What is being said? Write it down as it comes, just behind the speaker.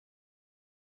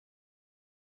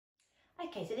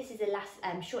Okay, so this is the last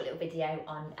short little video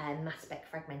on mass spec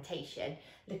fragmentation,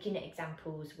 looking at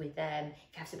examples with if you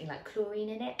have something like chlorine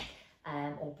in it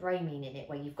or bromine in it,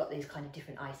 where you've got those kind of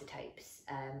different isotopes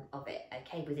of it,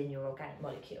 okay, within your organic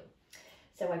molecule.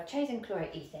 So I've chosen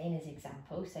chloroethane as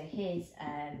example. So here's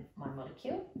my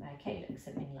molecule, okay, it looks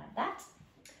something like that.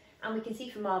 And we can see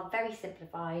from our very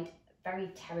simplified,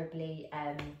 very terribly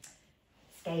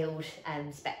scaled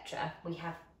spectra, we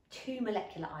have two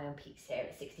molecular ion peaks here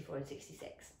at 64 and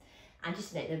 66. And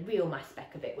just to note, the real mass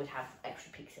spec of it would have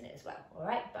extra peaks in it as well, all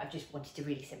right? But I've just wanted to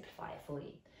really simplify it for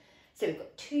you. So we've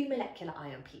got two molecular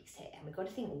ion peaks here, and we've got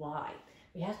to think why.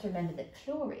 We have to remember that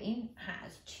chlorine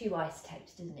has two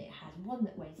isotopes, doesn't it? It has one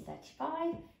that weighs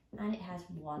 35 and it has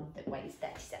one that weighs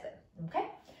 37, okay?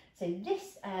 So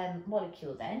this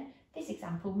molecule then, this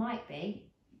example might be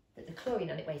that the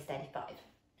chlorine on it weighs 35.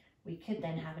 We could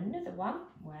then have another one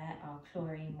where our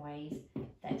chlorine weighs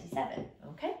 37,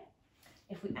 okay?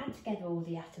 If we add together all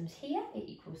the atoms here, it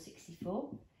equals 64.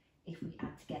 If we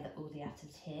add together all the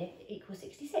atoms here, it equals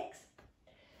 66.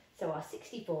 So our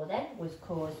 64 then was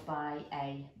caused by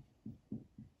a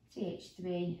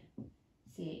CH3,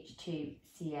 CH2,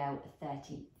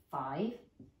 Cl35,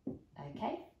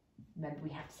 okay? Remember,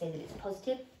 we have to say that it's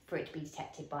positive for it to be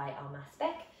detected by our mass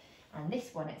spec. And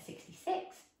this one at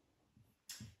 66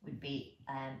 would be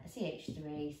a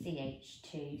CH3,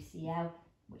 CH2, Cl,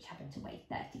 which happen to weigh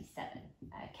 37,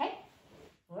 okay?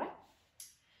 All right.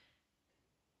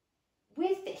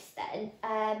 With this then,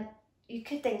 you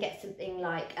could then get something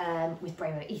like with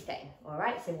bromoethane, all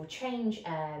right? So we'll change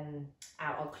out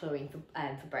our chlorine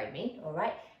for bromine, all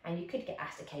right? And you could get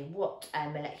asked, okay, what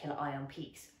molecular ion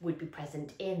peaks would be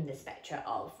present in the spectra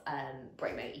of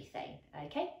bromoethane,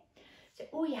 okay? So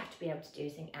all you have to be able to do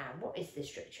is think, what is the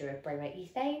structure of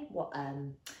bromoethane? What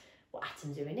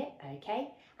atoms are in it,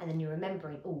 okay? And then you're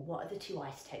remembering, what are the two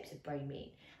isotopes of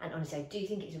bromine? And honestly, I do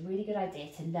think it's a really good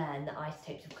idea to learn the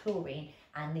isotopes of chlorine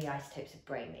and the isotopes of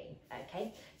bromine,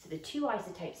 okay? So the two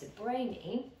isotopes of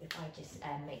bromine, if I just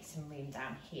make some room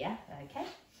down here, okay?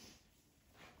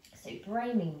 So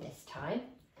bromine this time,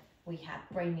 we have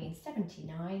bromine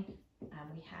 79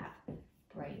 and we have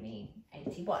bromine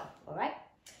 81, all right?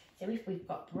 So if we've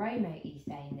got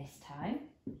bromoethane this time,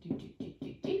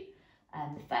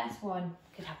 the first one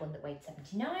could have one that weighed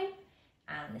 79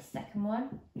 and the second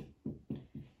one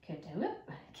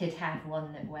could have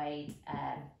one that weighed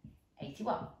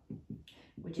 81.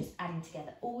 We're just adding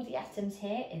together all the atoms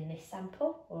here in this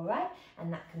sample, all right?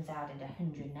 And that comes out at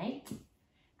 108.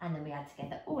 And then we add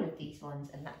together all of these ones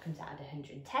and that comes out at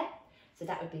 110. So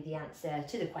that would be the answer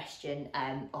to the question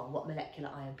on what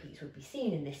molecular ion peaks would be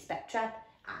seen in this spectra.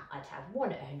 I'd have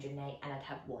one at 108 and I'd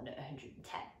have one at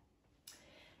 110.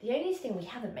 The only thing we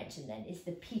haven't mentioned then is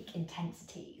the peak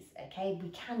intensities, okay? We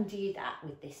can do that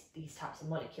with these types of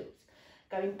molecules.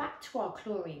 Going back to our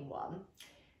chlorine one,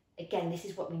 again, this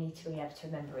is what we need to be able to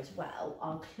remember as well.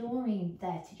 Our chlorine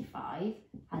 35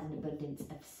 has an abundance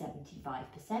of 75%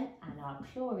 and our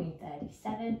chlorine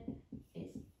 37 is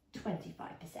 25%,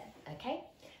 okay?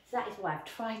 So that is why I've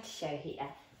tried to show here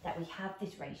that we have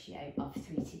this ratio of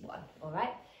 3:1, all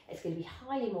right? It's going to be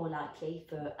highly more likely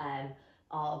for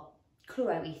our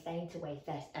chloroethane to weigh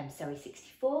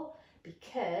 64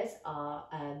 because our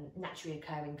naturally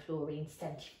occurring chlorine,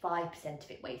 75% of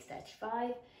it weighs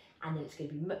 35, and then it's going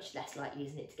to be much less likely,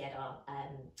 isn't it, to get our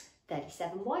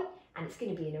 37 one, and it's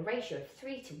going to be in a ratio of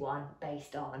 3:1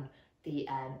 based on the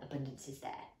abundances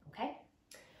there, okay?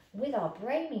 With our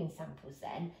bromine samples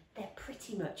then, they're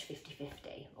pretty much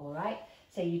 50-50, all right?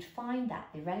 So you'd find that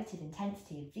the relative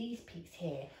intensity of these peaks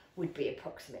here would be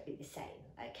approximately the same,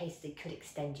 okay? So they could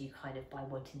extend you kind of by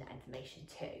wanting that information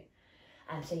too.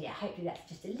 So yeah, hopefully that's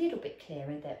just a little bit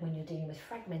clearer that when you're dealing with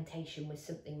fragmentation with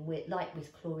something like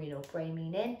with chlorine or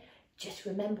bromine in, just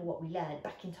remember what we learned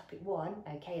back in topic 1,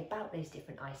 okay, about those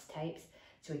different isotopes.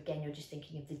 So again, you're just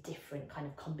thinking of the different kind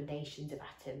of combinations of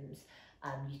atoms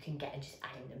you can get and just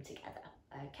adding them together.